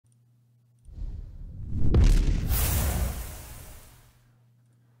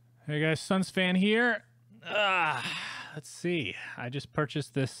Hey guys, SUNSfan here. Let's see. I just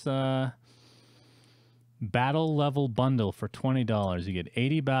purchased this battle level bundle for $20. You get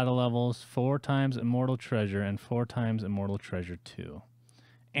 80 battle levels, 4 times Immortal Treasure, and 4 times Immortal Treasure 2.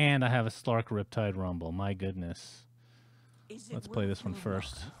 And I have a Slark Riptide Rumble. My goodness. Let's play this one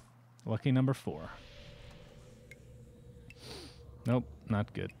first. Lucky number 4. Nope,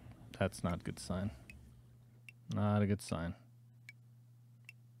 not good. That's not a good sign. Not a good sign.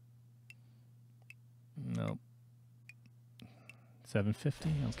 Nope. 750?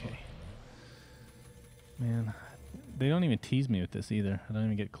 Okay. Man, they don't even tease me with this either. I don't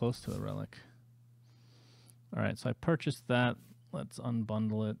even get close to a relic. Alright, so I purchased that. Let's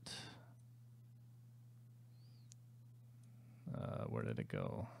unbundle it. Where did it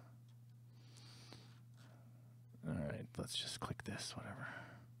go? Alright, let's just click this, whatever.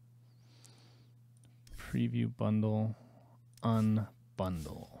 Preview bundle.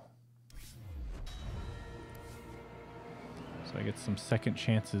 Unbundle. So I get some second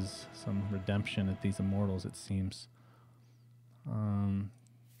chances, some redemption at these immortals, it seems.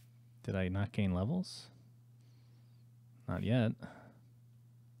 Did I not gain levels? Not yet.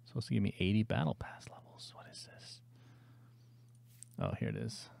 Supposed to give me 80 battle pass levels. What is this? Oh, here it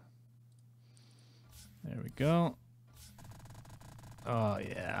is. There we go. Oh,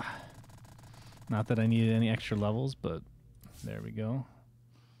 yeah. Not that I needed any extra levels, but there we go.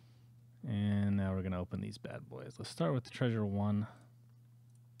 And now we're going to open these bad boys. Let's start with the treasure 1.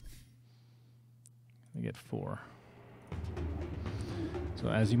 We get 4. So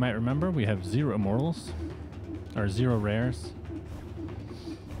as you might remember, we have 0 immortals, or 0 rares.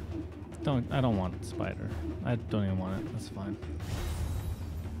 I don't want spider. I don't even want it. That's fine.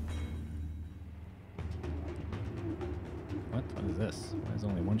 What is this? Why does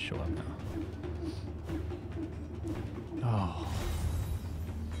only one show up now? Oh.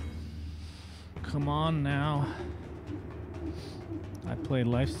 Come on now. I play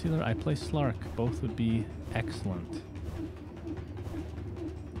Lifestealer, I play Slark. Both would be excellent.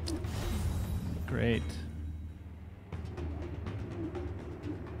 Great.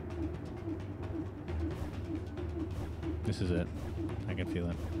 This is it. I can feel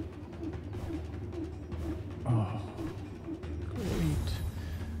it. Oh. Great.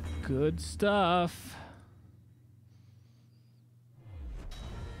 Good stuff.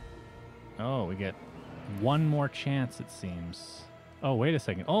 Oh, we get one more chance, it seems. Oh, wait a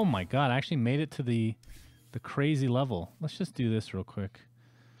second. Oh my god, I actually made it to the crazy level. Let's just do this real quick.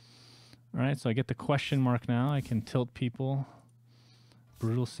 Alright, so I get the question mark now. I can tilt people.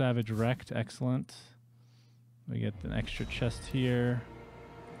 Brutal Savage Wrecked, excellent. We get an extra chest here.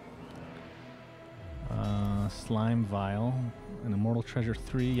 Slime Vial. An Immortal Treasure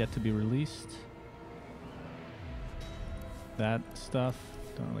 3 yet to be released. That stuff.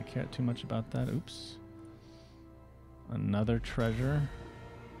 Don't really care too much about that. Oops. Another treasure.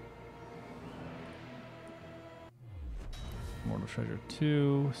 Immortal Treasure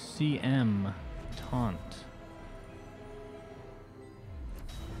 2. CM. Taunt.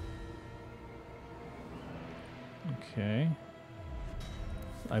 Okay.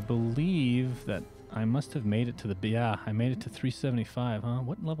 I believe that I must have made it to the... Yeah, I made it to 375, huh?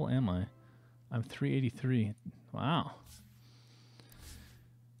 What level am I? I'm 383. Wow.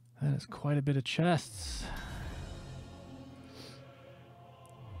 That is quite a bit of chests.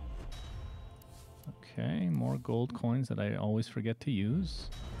 Okay, more gold coins that I always forget to use.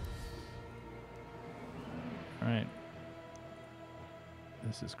 Alright.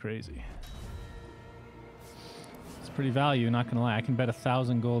 This is crazy. It's pretty value, not gonna lie. I can bet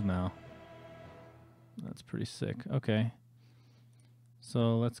 1,000 gold now. That's pretty sick. Okay.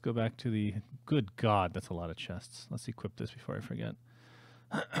 So let's go back to the... Good God, that's a lot of chests. Let's equip this before I forget.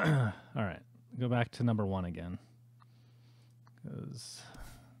 Alright, go back to number 1 again. Because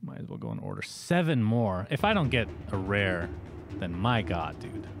might as well go in order. 7 more. If I don't get a rare, then my god,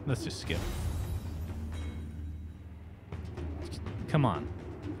 dude. Let's just skip. Come on.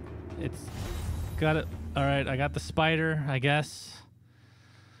 It's got it. Alright, I got the spider, I guess.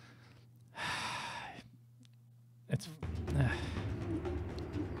 It's...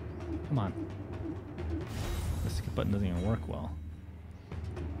 Come on. The skip button doesn't even work well.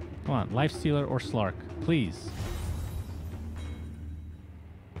 Come on, Lifestealer or Slark, please.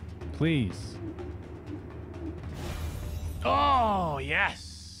 Please. Oh,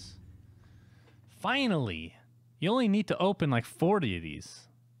 yes! Finally! You only need to open like 40 of these.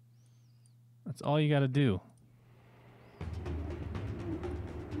 That's all you gotta do.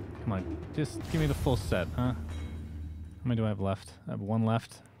 Come on, just give me the full set, huh? How many do I have left? I have 1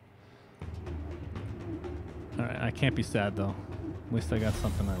 left. Alright, I can't be sad though. At least I got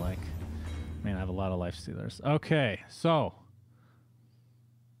something I like. Man, I have a lot of life stealers. Okay, so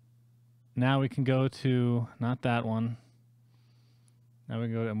now we can go to, not that one. Now we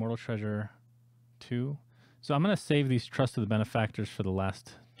can go to Immortal Treasure 2. So I'm going to save these Trust of the Benefactors for the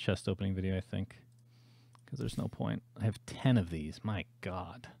last chest opening video, I think. Because there's no point. I have 10 of these. My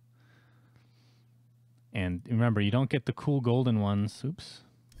God. And remember, you don't get the cool golden ones. Oops.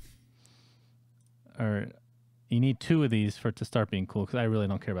 Or you need 2 of these for it to start being cool, because I really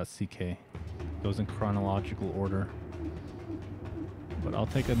don't care about CK. Goes in chronological order. But I'll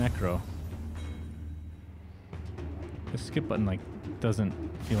take a Necro. The skip button like doesn't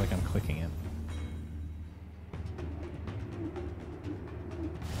feel like I'm clicking it.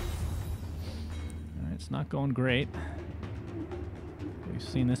 Alright, it's not going great. We've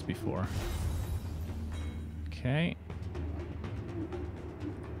seen this before. Okay.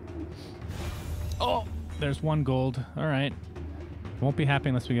 Oh! There's 1 gold. Alright. Won't be happy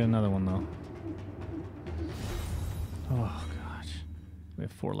unless we get another one, though. Oh, gosh. We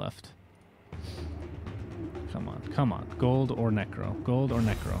have 4 left. Come on, come on. Gold or Necro. Gold or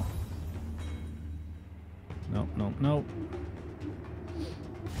Necro. Nope, nope, nope.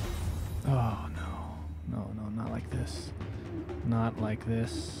 Oh, no. No, no, not like this. Not like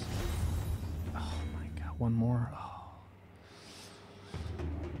this. Oh, my God. 1 more. Oh.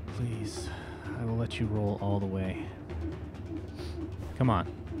 Please. I will let you roll all the way. Come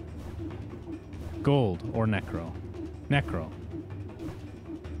on. Gold or Necro. Necro.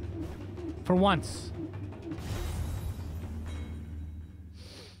 For once.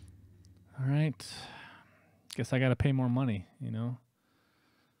 Alright. Guess I gotta pay more money, you know?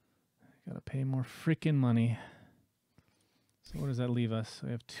 Gotta pay more freaking money. So what does that leave us?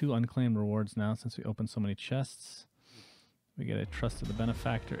 We have 2 unclaimed rewards now since we opened so many chests. We get a Trust of the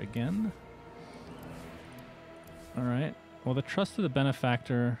Benefactor again. Alright. Well, the Trust of the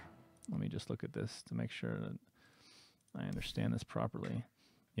Benefactor... Let me just look at this to make sure that I understand this properly.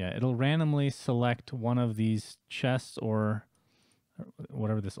 Yeah, it'll randomly select one of these chests or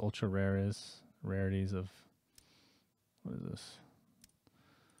whatever this ultra rare is. Rarities of... What is this?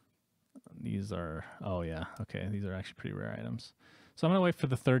 These are... Oh, yeah. Okay, these are actually pretty rare items. So I'm going to wait for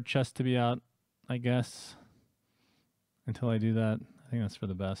the 3rd chest to be out, I guess. Until I do that. I think that's for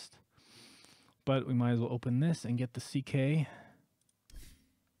the best. But we might as well open this and get the CK.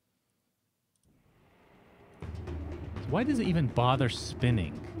 So why does it even bother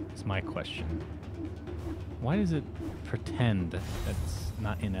spinning? Is my question. Why does it pretend that's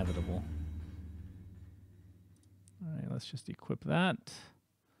not inevitable? All right, let's just equip that.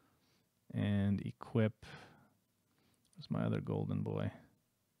 And equip... Where's my other golden boy?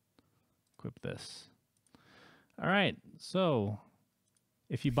 Equip this. All right, so...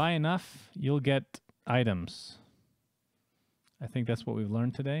 If you buy enough, you'll get items. I think that's what we've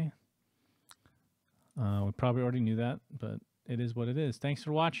learned today. We probably already knew that, but it is what it is. Thanks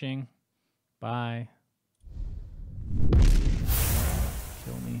for watching. Bye.